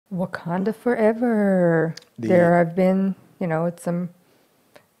Wakanda forever. The There have been, it's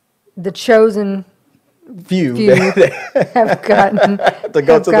the chosen few few that have gotten to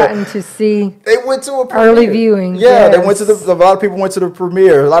go have to gotten the. to see They went to a early premiere. viewing. Yeah, they went to Yes. a lot of people went to the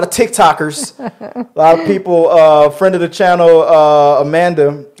premiere. A lot of TikTokers, a lot of people. Friend of the channel,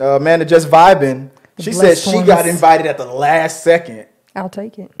 Amanda just vibing. The She said blessed she got ones. invited at the last second, I'll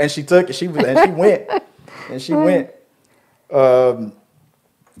take it. and she took it. She went, and she went. Um,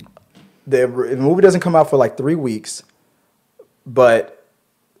 the movie doesn't come out for like 3 weeks, but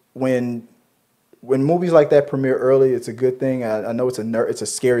when movies like that premiere early, it's a good thing. I know it's a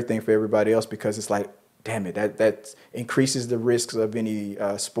scary thing for everybody else because it's like, damn it, that increases the risks of any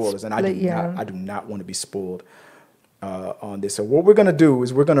spoilers, and Yeah. I do not want to be spoiled on this. So what we're gonna do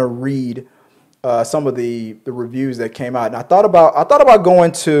is we're gonna read some of the reviews that came out, and I thought about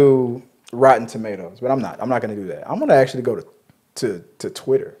going to Rotten Tomatoes, but I'm not. I'm not gonna do that. I'm gonna actually go to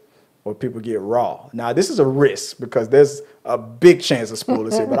Twitter, where people get raw. Now this is a risk because there's a big chance of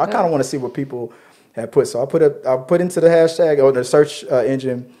spoilers here, but I kind of want to see what people have put. So I put into the hashtag or the search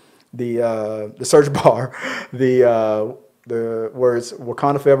engine, the search bar, the words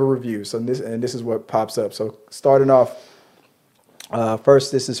Wakanda Forever review. So this is what pops up. So starting off.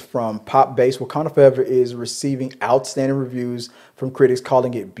 First, this is from Pop Base. Wakanda Forever is receiving outstanding reviews from critics,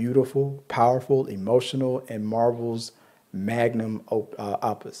 calling it beautiful, powerful, emotional, and Marvel's magnum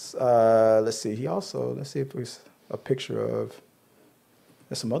opus. Let's see. Let's see if there's a picture of.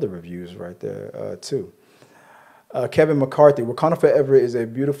 There's some other reviews right there too. Kevin McCarthy. Wakanda Forever is a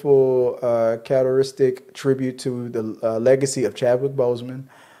beautiful, characteristic tribute to the legacy of Chadwick Boseman.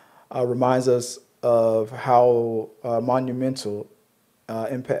 Reminds us of how monumental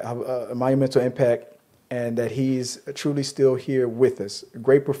impact, and that he's truly still here with us.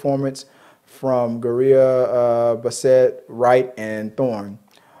 Great performance from Garia Bassett, Wright, and Thorne.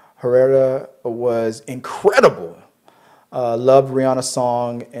 Herrera was incredible. Loved Rihanna's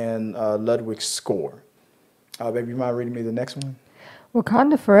song and Ludwig's score. Baby, you mind reading me the next one?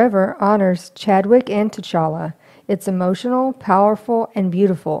 Wakanda Forever honors Chadwick and T'Challa. It's emotional, powerful, and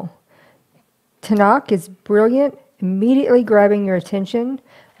beautiful. Tanakh is brilliant, immediately grabbing your attention.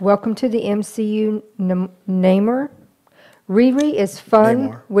 Welcome to the MCU, Namor. Riri is fun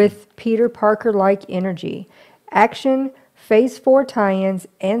Namor. with Peter Parker-like energy. Action, Phase 4 tie-ins,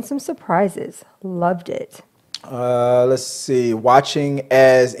 and some surprises. Loved it. Let's see. Watching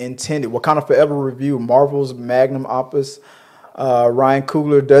as intended. Wakanda Forever review. Marvel's magnum opus. Ryan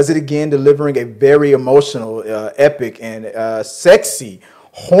Coogler does it again, delivering a very emotional, epic, and sexy,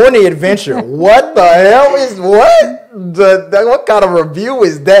 horny adventure. What the hell is what? What kind of review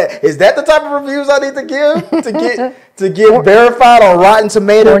is that? Is that the type of reviews I need to give to get verified on Rotten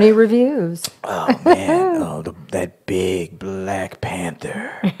Tomatoes? Horny reviews. Oh man, that big Black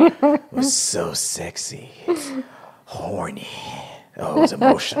Panther was so sexy, horny. Oh, it was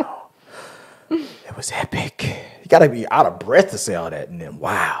emotional. It was epic. You gotta be out of breath to say all that, and then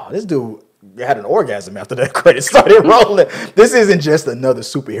wow, this dude had an orgasm after that credit started rolling. This isn't just another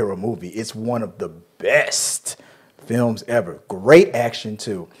superhero movie. It's one of the best films ever. Great action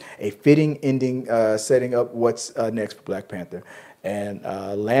too. A fitting ending, setting up what's next for Black Panther. And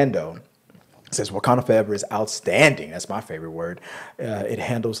Lando says Wakanda Forever is outstanding. That's my favorite word. It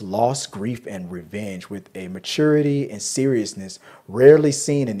handles loss, grief, and revenge with a maturity and seriousness rarely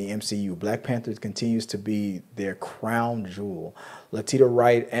seen in the MCU. Black Panther continues to be their crown jewel. Latita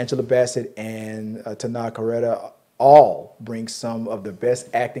Wright, Angela Bassett, and Tanakh Herrera all bring some of the best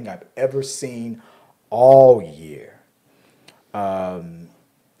acting I've ever seen all year. I'm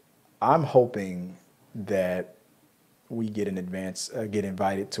hoping that we get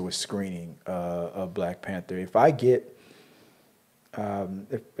invited to a screening of Black Panther. If I get that, I'm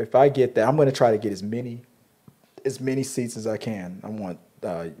going to try to get as many seats as I can. I want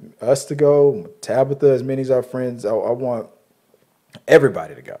us to go, Tabitha, as many as our friends. I want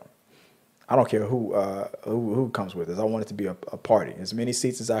everybody to go. I don't care who comes with us. I want it to be a party, as many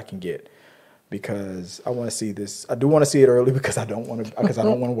seats as I can get, because I want to see this. I do want to see it early because I don't want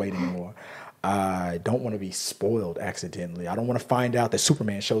to wait anymore. I don't want to be spoiled accidentally. I don't want to find out that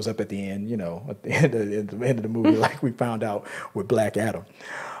Superman shows up at the end, at the end of the movie, like we found out with Black Adam.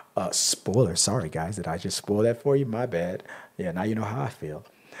 Spoiler. Sorry, guys. Did I just spoil that for you? My bad. Yeah, now you know how I feel.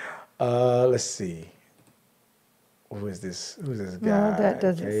 Let's see. Who's this guy? No, that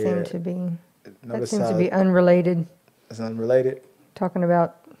doesn't Okay, seem to be. Another That seems to side- be unrelated. It's unrelated. Talking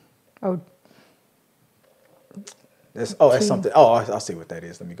about, That's something. Oh, I see what that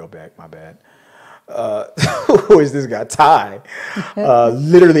is. Let me go back. My bad. Who is this guy? Ty.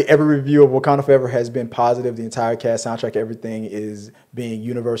 Literally every review of Wakanda Forever has been positive. The entire cast, soundtrack, everything is being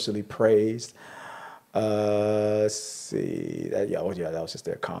universally praised. Let's see. That was just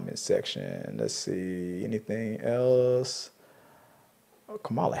their comment section. Let's see. Anything else? Oh,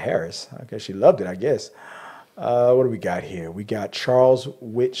 Kamala Harris. I guess she loved it, I guess. What do we got here? We got Charles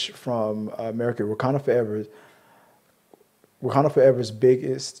Witch from America. Wakanda Forever is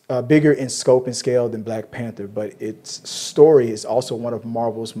bigger in scope and scale than Black Panther, but its story is also one of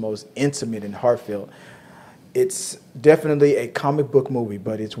Marvel's most intimate and heartfelt. It's definitely a comic book movie,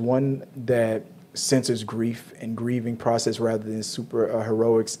 but it's one that centers grief and grieving process rather than super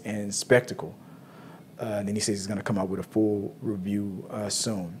heroics and spectacle. And then he says he's going to come out with a full review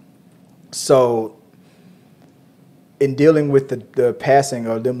soon. So in dealing with the passing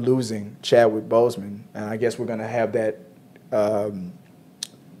or them losing Chadwick Boseman, and I guess we're going to have that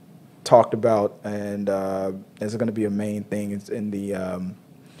talked about, and it's going to be a main thing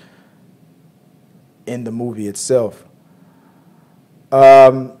in the movie itself.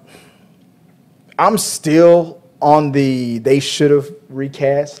 I'm still on the they should have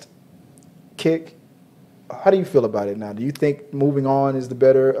recast kick. How do you feel about it now? Do you think moving on is the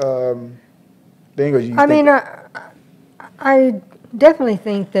better thing, or do you I definitely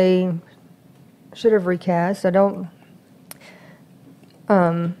think they should have recast. I don't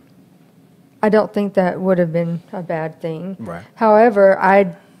think that would have been a bad thing. Right. However,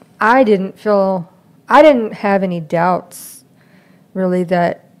 I didn't have any doubts really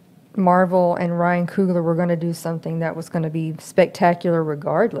that Marvel and Ryan Coogler were going to do something that was going to be spectacular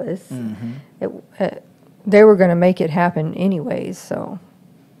regardless. Mm-hmm. They were going to make it happen anyways, so.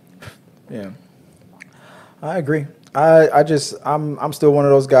 Yeah. I agree. I'm still one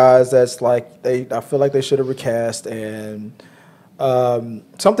of those guys that's like I feel like they should have recast, and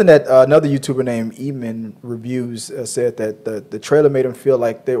something that another YouTuber named Eamon Reviews said that the trailer made him feel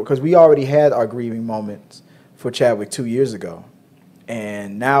like because we already had our grieving moments for Chadwick 2 years ago,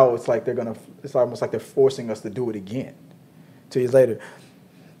 and now it's like it's almost like they're forcing us to do it again 2 years later.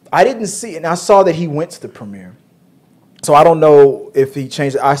 I didn't see it, and I saw that he went to the premiere. So I don't know if he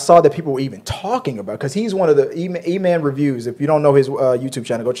changed it. I saw that people were even talking about, because he's one of the E-Man Reviews. If you don't know his YouTube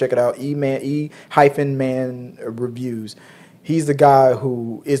channel, go check it out. E-Man Reviews. He's the guy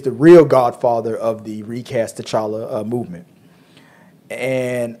who is the real godfather of the recast T'Challa movement.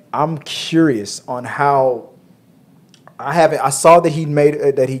 And I'm curious on how I saw that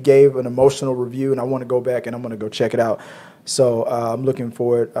he gave an emotional review, and I want to go back and I'm going to go check it out. So I'm looking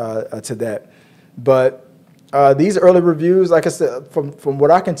forward to that. But these early reviews, like I said, from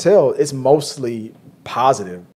what I can tell, it's mostly positive.